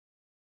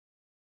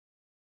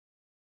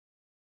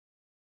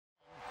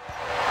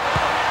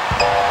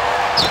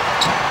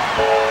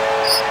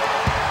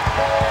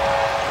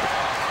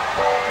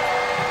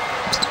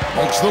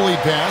Makes the lead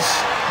pass.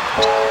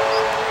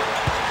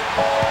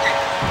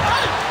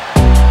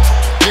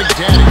 Big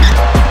Daddy.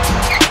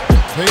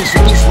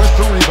 Pacers with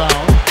the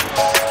rebound.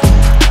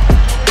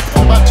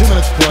 About 2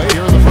 minutes play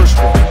here in the first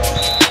quarter.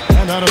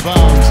 And out of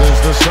bounds as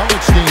the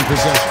Celtics gain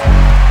possession.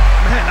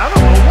 Man, I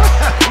don't know what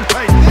happened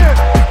right there.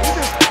 He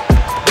just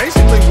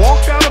basically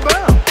walked out of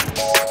bounds.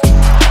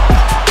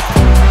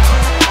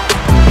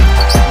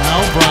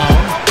 Now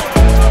Brown.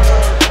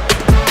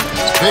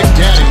 Big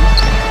Daddy.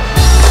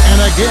 And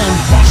again,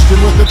 Boston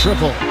with the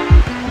triple.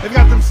 They've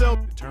got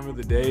themselves. The term of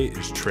the day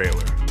is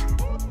trailer.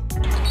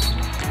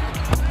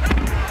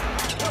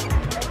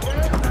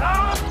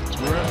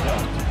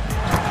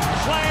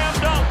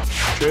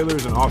 Trailer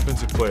is an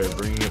offensive player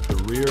bringing up the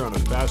rear on a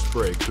fast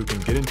break who can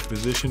get into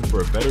position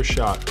for a better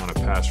shot on a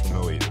pass from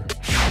no either.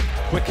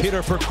 Quick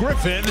hitter for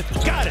Griffin.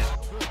 Got it.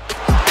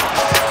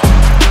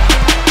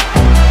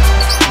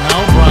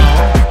 Now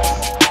Brown.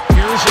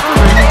 Here's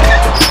Irving.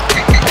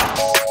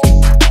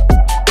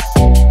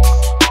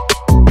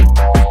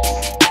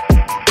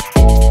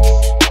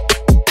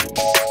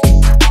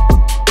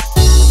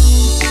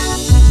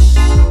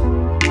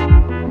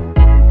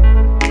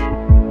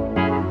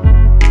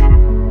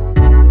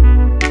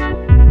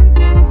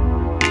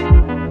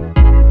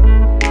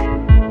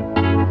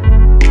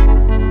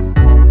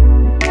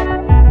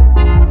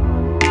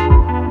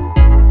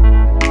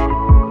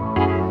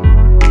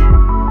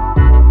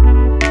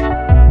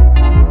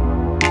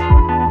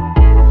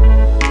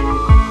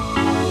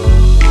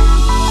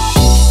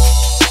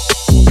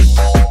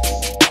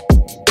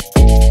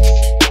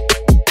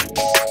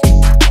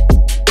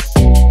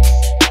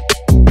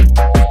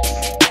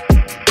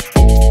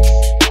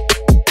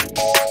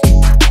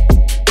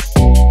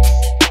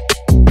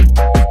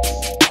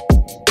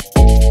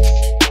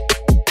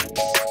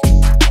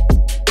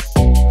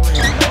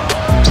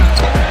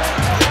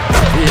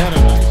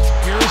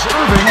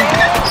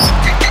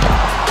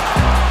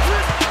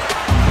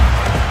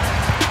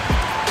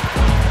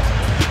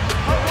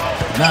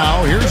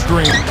 Now, here's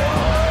Green.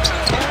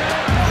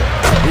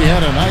 He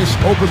had a nice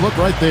open look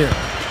right there.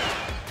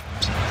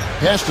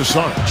 Pass to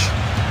Saric.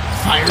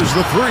 Fires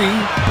the three.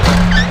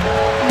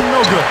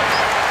 No good.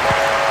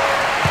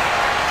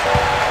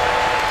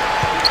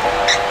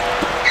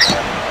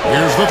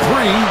 Here's the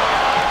three.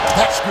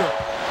 That's good.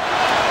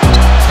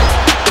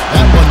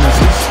 That one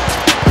misses.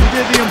 He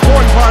did the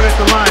important part at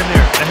the line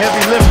there. The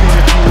heavy lifting,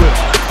 if you will.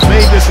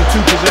 Made this a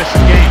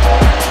two-possession game.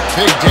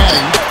 Big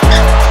Daddy.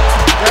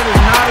 That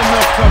is not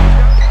enough coverage.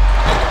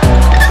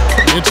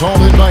 It's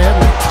hauled in by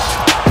Edwards.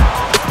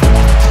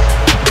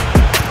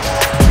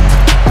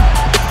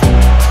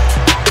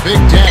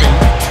 Big Daddy.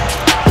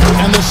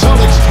 And the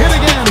Celtics hit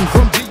again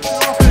from deep.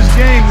 Off his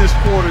game this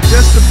quarter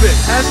just a bit.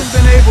 Hasn't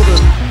been able to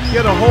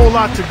get a whole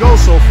lot to go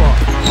so far.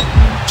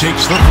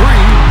 Takes the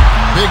three.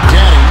 Big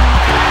Daddy.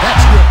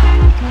 That's good.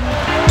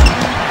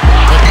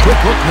 But quick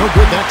look, no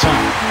good that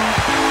time.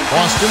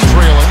 Boston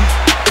trailing.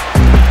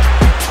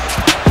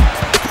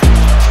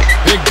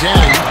 Big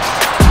Daddy.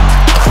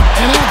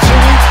 And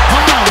absolute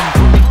pound.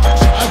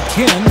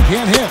 Again,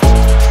 can't hit.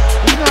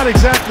 He's not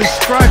exactly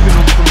striping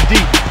them from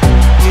deep.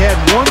 He had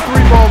 1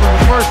 3-ball in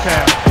the first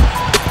half.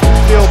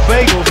 Still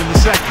bagels in the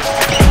second.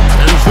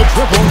 There's the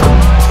triple.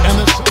 And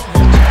the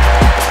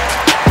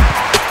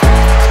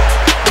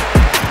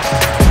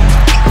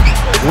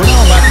we're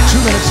now back 2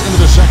 minutes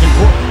into the second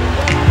quarter.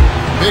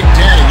 Big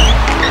Daddy.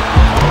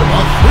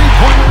 A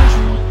three-pointer.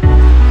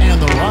 And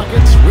the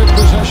Rockets with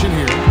possession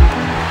here.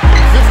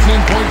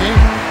 15-point game.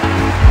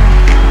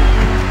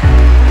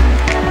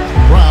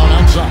 Brown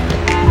outside.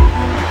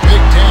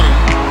 Big Daddy.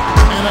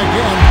 And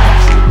again.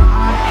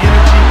 High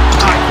energy,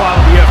 high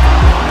quality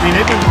effort. I mean,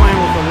 they've been playing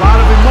with a lot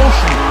of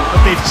emotion, but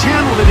they've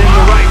channeled it in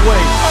the right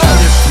way. And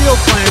they're still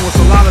playing with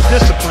a lot of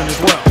discipline as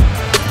well.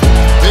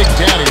 Big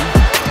Daddy.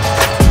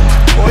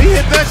 Boy, he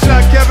hit that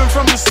shot, Kevin,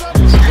 from the side.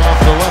 This is off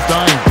the left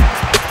iron.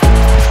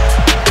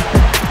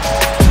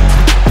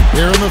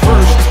 Here in the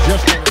first,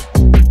 just